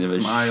you kind That of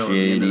a smile at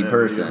the end of shitty that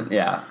person.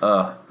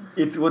 Yeah.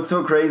 It's what's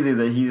so crazy is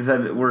that he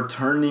said we're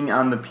turning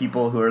on the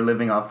people who are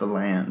living off the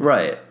land.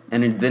 Right.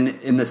 And then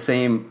in the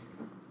same,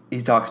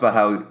 he talks about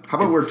how How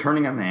about it's- we're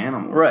turning on the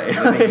animals? Right.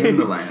 Living in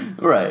the land.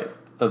 Right.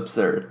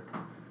 Absurd.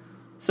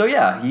 So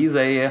yeah, he's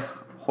a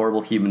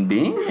horrible human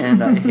being,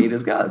 and I hate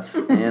his guts.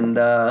 And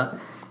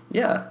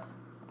yeah.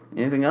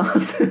 Anything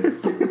else?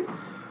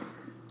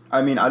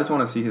 I mean, I just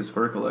want to see his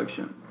fur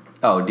collection.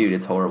 Oh, dude,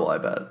 it's horrible, I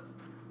bet.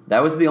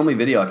 That was the only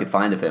video I could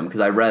find of him,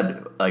 because I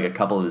read like a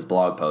couple of his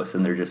blog posts,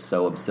 and they're just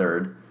so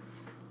absurd.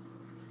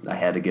 I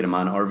had to get him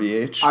on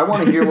RVH. I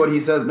want to hear what he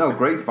says. No,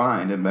 great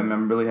find.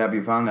 I'm really happy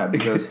you found that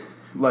because,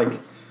 like,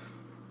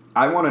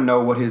 I want to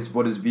know what his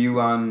view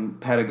on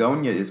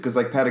Patagonia is because,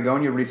 like,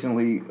 Patagonia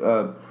recently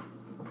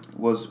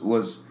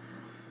was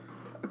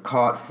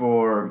caught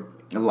for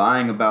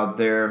lying about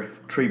their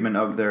treatment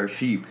of their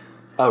sheep.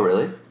 Oh,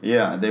 really?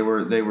 Yeah, they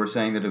were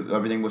saying that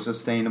everything was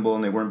sustainable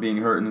and they weren't being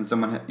hurt. And then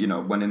someone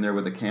went in there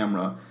with a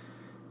camera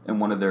in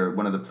one of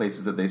the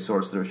places that they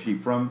source their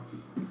sheep from,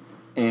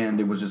 and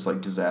it was just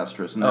like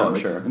disastrous. And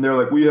sure. And they're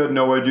like, we had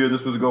no idea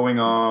this was going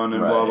on,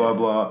 and blah blah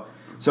blah.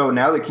 So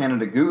now that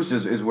Canada Goose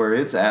is where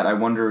it's at, I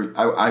wonder.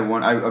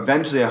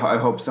 I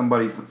hope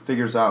somebody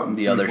figures out and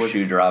the other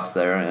shoe drops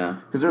there. Yeah,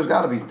 because there's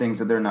got to be things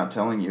that they're not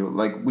telling you.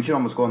 Like we should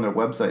almost go on their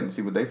website and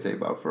see what they say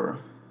about fur.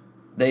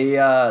 They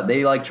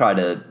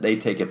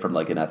take it from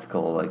like an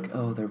ethical, like,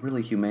 oh, they're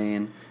really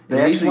humane.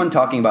 At least when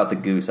talking about the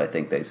goose, I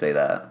think they say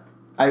that.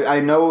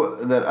 I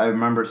know that I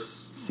remember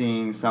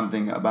seeing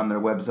something on their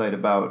website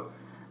about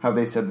how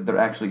they said that they're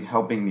actually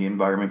helping the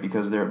environment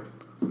because they're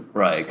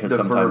right. Because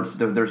sometimes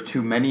there's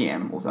too many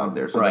animals out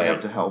there, so they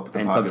have to help.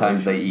 And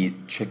sometimes they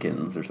eat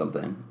chickens or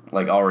something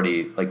like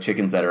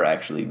chickens that are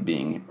actually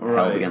being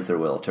held against their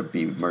will to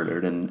be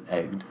murdered and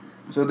egged.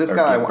 So this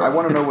guy, I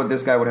want to know what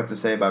this guy would have to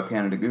say about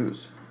Canada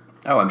Goose.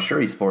 Oh, I'm sure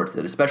he supports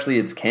it. Especially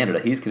it's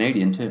Canada. He's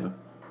Canadian too.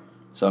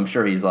 So I'm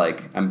sure he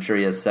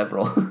has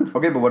several.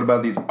 Okay, but what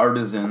about these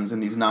artisans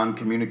and these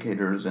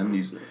non-communicators and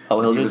these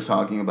he'll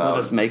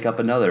just make up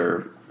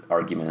another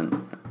argument.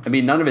 I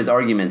mean, none of his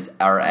arguments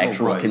are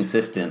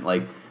consistent.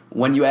 Like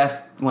when he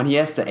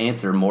has to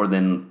answer more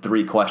than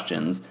 3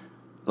 questions,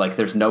 like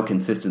there's no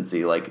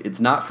consistency. Like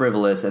it's not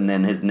frivolous, and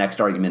then his next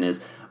argument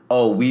is,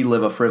 "Oh, we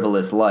live a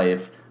frivolous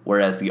life."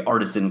 Whereas the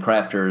artisan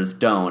crafters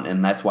don't,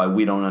 and that's why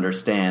we don't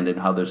understand, and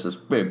how there's this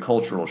big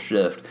cultural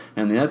shift,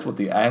 and that's what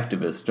the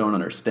activists don't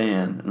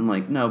understand. And I'm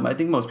like, no, I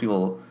think most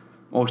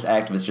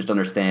activists just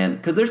understand,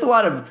 because there's a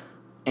lot of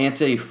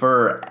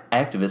anti-fur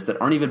activists that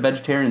aren't even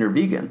vegetarian or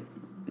vegan.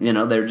 You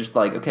know, they're just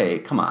like, okay,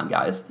 come on,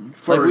 guys,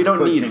 like we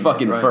don't need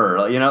fucking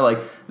fur. You know, like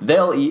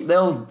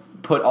they'll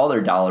put all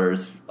their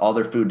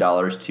food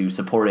dollars to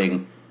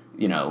supporting,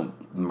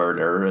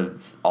 murder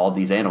of all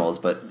these animals,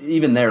 but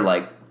even they're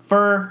like,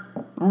 fur,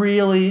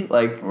 really?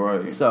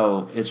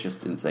 So it's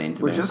just insane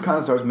to me. Which just kind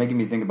of starts making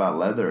me think about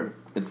leather.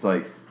 It's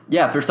like...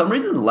 Yeah, for some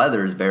reason,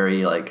 leather is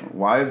very,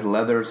 Why is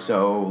leather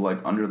so,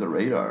 under the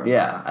radar?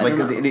 Yeah,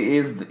 because it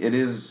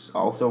is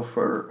also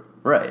fur.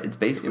 Right, it's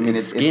basically,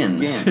 it's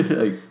skin. It's skin.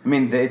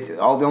 The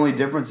only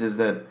difference is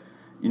that,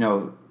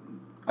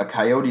 a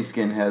coyote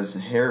skin has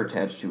hair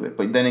attached to it.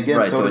 But then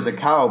again, so does a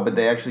cow, but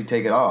they actually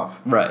take it off.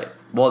 Right.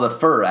 Well, the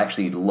fur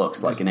actually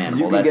looks like an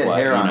animal. You can get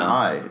hair on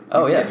hide. You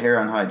can get hair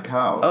on hide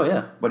cow. Oh,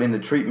 yeah. But in the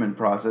treatment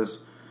process,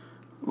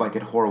 like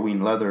at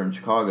Horween Leather in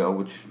Chicago,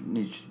 which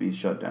needs to be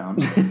shut down,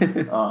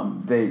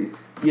 they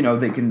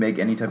can make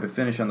any type of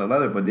finish on the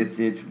leather, but it's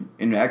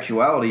in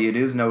actuality, it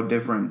is no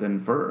different than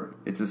fur.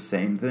 It's the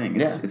same thing.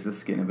 It's the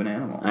skin of an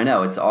animal. I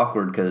know, it's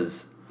awkward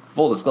because,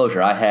 full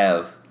disclosure, I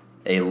have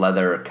a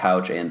leather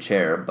couch and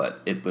chair,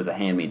 but it was a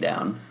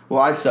hand-me-down.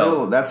 Well,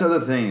 that's the other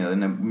thing.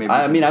 And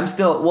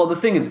the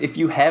thing is, if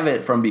you have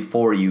it from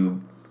before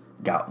you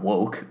got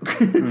woke,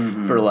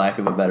 for lack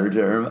of a better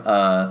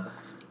term,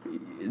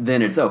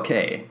 then it's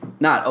okay.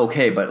 Not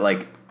okay, but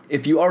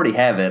if you already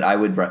have it, I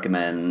would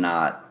recommend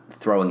not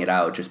throwing it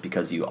out just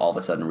because you all of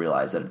a sudden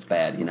realize that it's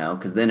bad,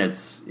 because then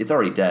it's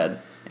already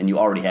dead and you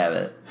already have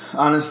it.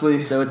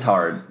 Honestly, so it's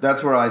hard.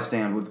 That's where I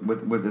stand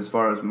with as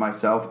far as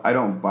myself. I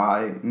don't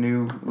buy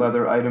new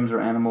leather items or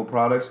animal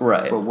products.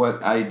 Right. But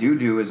what I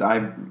do is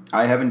I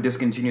haven't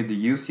discontinued the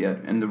use yet,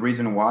 and the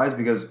reason why is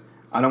because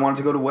I don't want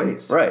it to go to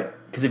waste. Right.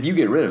 Because if you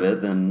get rid of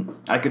it, then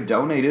I could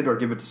donate it or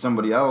give it to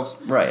somebody else.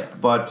 Right.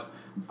 But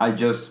I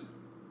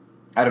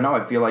don't know.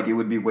 I feel like it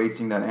would be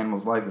wasting that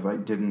animal's life if I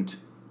didn't,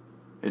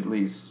 at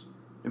least,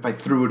 if I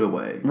threw it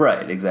away.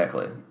 Right,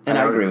 exactly. And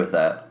I agree with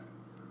that.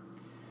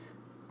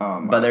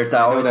 But there's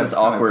always this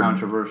awkward... Kind of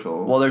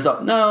controversial. Well,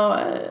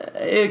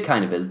 it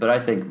kind of is, but I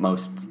think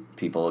most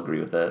people agree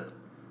with it.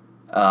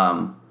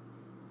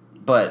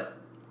 But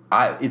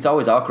it's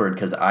always awkward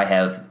because I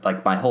have,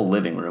 my whole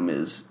living room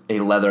is a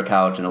leather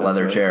couch and a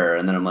leather chair,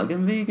 and then I'm like,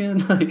 I'm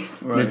vegan. And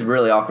it's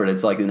really awkward.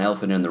 It's like an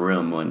elephant in the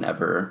room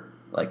whenever...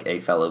 a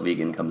fellow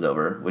vegan comes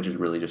over, which is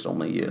really just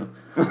only you.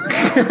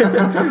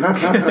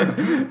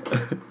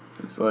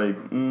 It's like,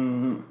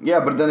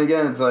 yeah, but then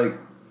again, it's like,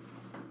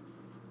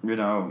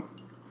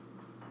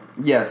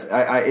 yes,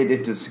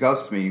 it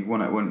disgusts me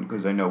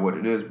because I know what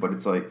it is, but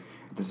it's like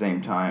at the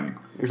same time,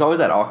 there's always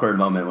that awkward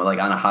moment where,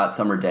 on a hot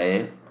summer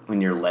day,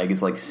 when your leg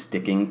is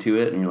sticking to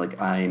it, and you're like,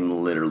 I'm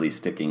literally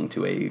sticking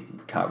to a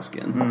cow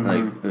skin.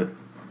 Mm-hmm.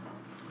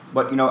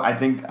 But I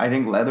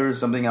think leather is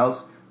something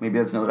else. Maybe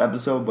that's another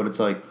episode, but it's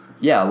like.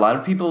 Yeah, a lot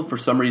of people, for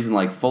some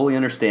reason, fully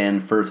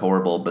understand fur's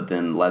horrible, but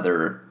then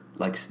leather,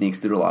 sneaks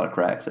through a lot of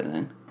cracks, I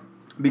think.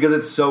 Because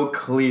it's so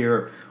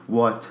clear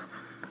what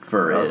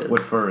fur is.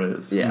 What fur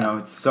is. Yeah.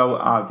 It's so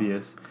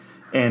obvious.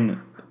 And,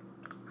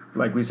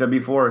 like we said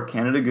before,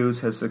 Canada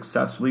Goose has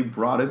successfully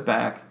brought it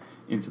back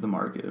into the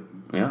market.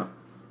 Yeah.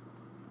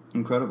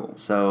 Incredible.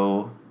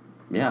 So,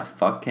 yeah,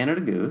 fuck Canada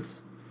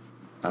Goose.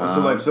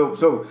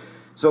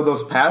 So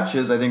those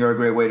patches, I think, are a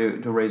great way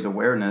to raise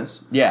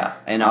awareness. Yeah,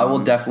 and I will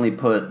definitely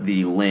put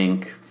the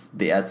link,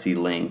 the Etsy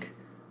link,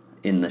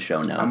 in the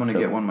show notes. I'm gonna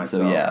get one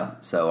myself. So yeah,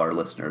 so our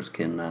listeners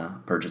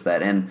can purchase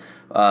that, and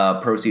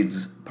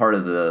part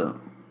of the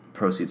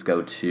proceeds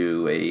go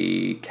to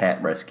a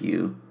cat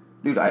rescue.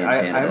 Dude, in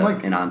Canada, I'm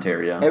like in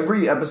Ontario.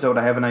 Every episode,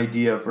 I have an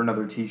idea for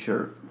another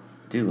T-shirt.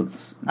 Dude,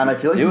 let's I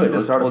feel like do we it. should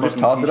just start. We'll just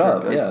toss it T-shirt.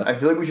 up. Like, yeah, I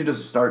feel like we should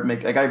just start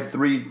make. Like I have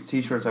 3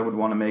 T-shirts I would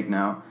want to make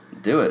now.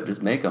 do it.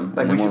 Just make them,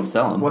 Like and then we'll should,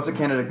 sell them. What's a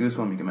Canada Goose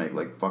one we can make?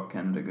 Like fuck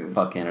Canada Goose.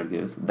 Fuck Canada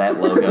Goose. That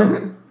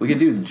logo. We could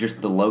do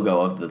just the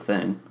logo of the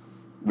thing.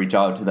 Reach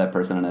out to that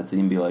person on Etsy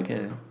and be like,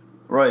 hey.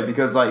 Right,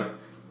 because like,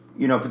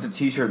 you know, if it's a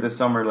T-shirt this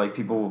summer, like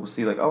people will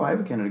see like, oh, I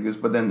have a Canada Goose,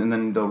 but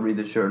then they'll read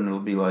the shirt and it'll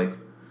be like,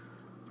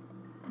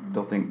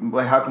 they'll think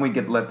like, how can we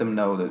let them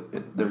know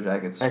that their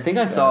jackets? I think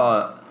I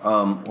saw.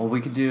 Well,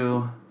 we could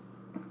do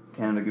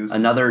Canada Goose.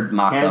 another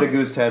mock-up. Canada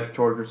Goose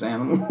tortures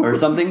animal Or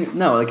something.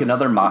 No, like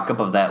another mock-up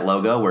of that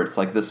logo where it's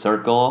like the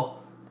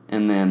circle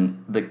and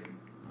then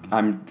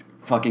I'm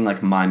fucking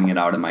like miming it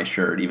out in my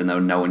shirt even though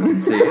no one can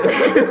see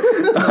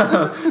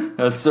it.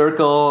 A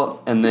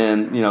circle and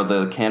then, you know,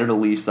 the Canada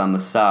leaves on the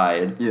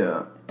side.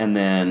 Yeah. And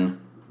then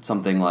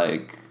something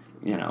like,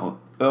 you know,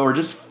 or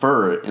just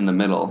fur in the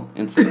middle.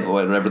 Instead of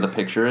whatever the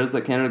picture is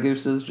that Canada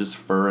Goose is, just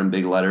fur in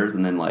big letters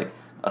and then like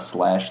a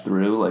slash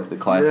through, like the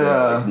classic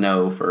like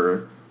no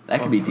fur.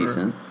 That could be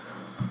decent.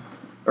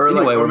 Or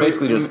Anyway, like, we're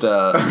basically just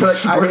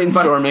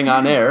brainstorming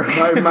on air.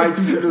 My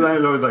T-shirt design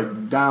is always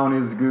like, down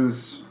is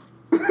goose.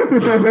 No,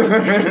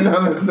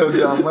 that's so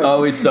dumb. Like,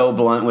 Always so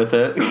blunt with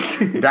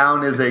it.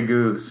 down is a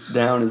goose.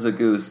 Down is a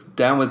goose.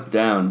 Down with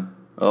down.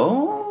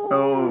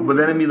 Oh, but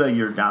then it'd be like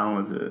you're down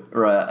with it.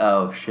 Right.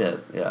 Oh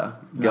shit. Yeah.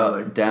 Go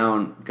like-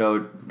 down. Go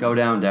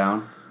down.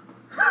 Down.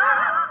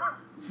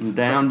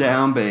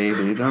 Down,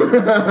 baby.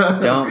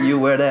 Don't you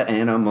wear that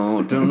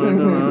animal. Don't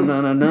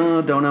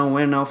know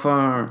where no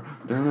fur.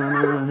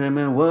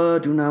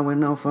 What? Do not wear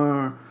no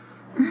fur.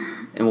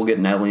 And we'll get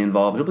Nelly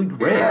involved. It'll be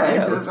great. Yeah,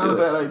 actually, let's that's not do a it.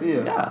 bad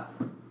idea. Yeah,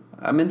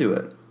 I'm into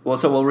it. Well,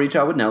 so we'll reach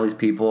out with Nelly's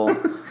people,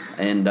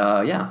 and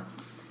yeah.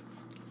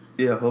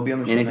 Yeah, he'll be on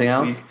the show Anything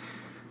next else?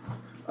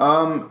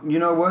 week. You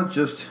know what?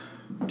 Just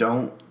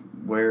don't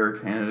wear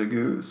Canada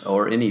Goose.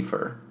 Or any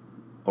fur,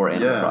 or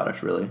animal Yeah.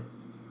 products, really.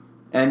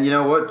 And you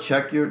know what?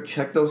 Check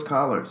those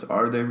collars.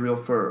 Are they real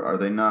fur? Are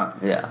they not?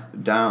 Yeah.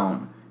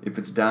 Down. If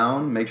it's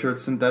down, make sure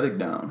it's synthetic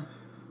down.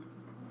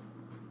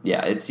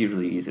 Yeah, it's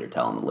usually easier to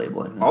tell on the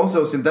label, I think.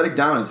 Also, synthetic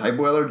down is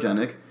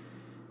hypoallergenic.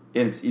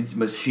 It's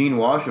machine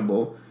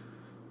washable.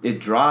 It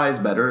dries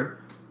better.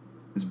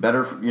 It's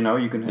better. You know,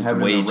 you can It's have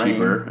it way in the rain.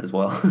 cheaper as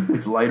well.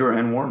 It's lighter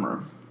and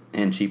warmer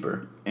And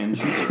cheaper. and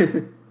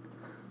cheaper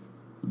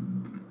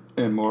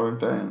and more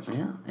advanced.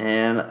 Yeah.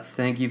 And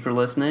thank you for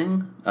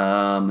listening.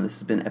 This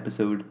has been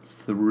episode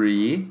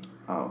 3.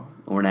 Oh,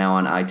 We're now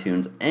on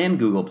iTunes and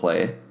Google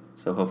Play,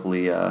 so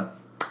hopefully it'll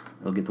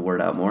get the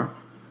word out more.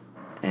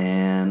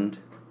 And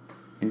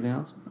anything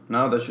else?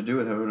 no, that should do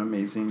it. Have an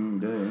amazing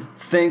day.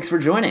 Thanks for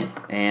joining.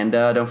 And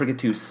don't forget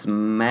to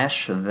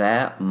smash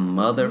that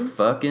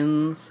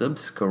motherfucking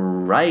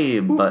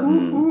subscribe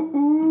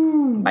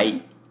button.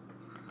 Bye.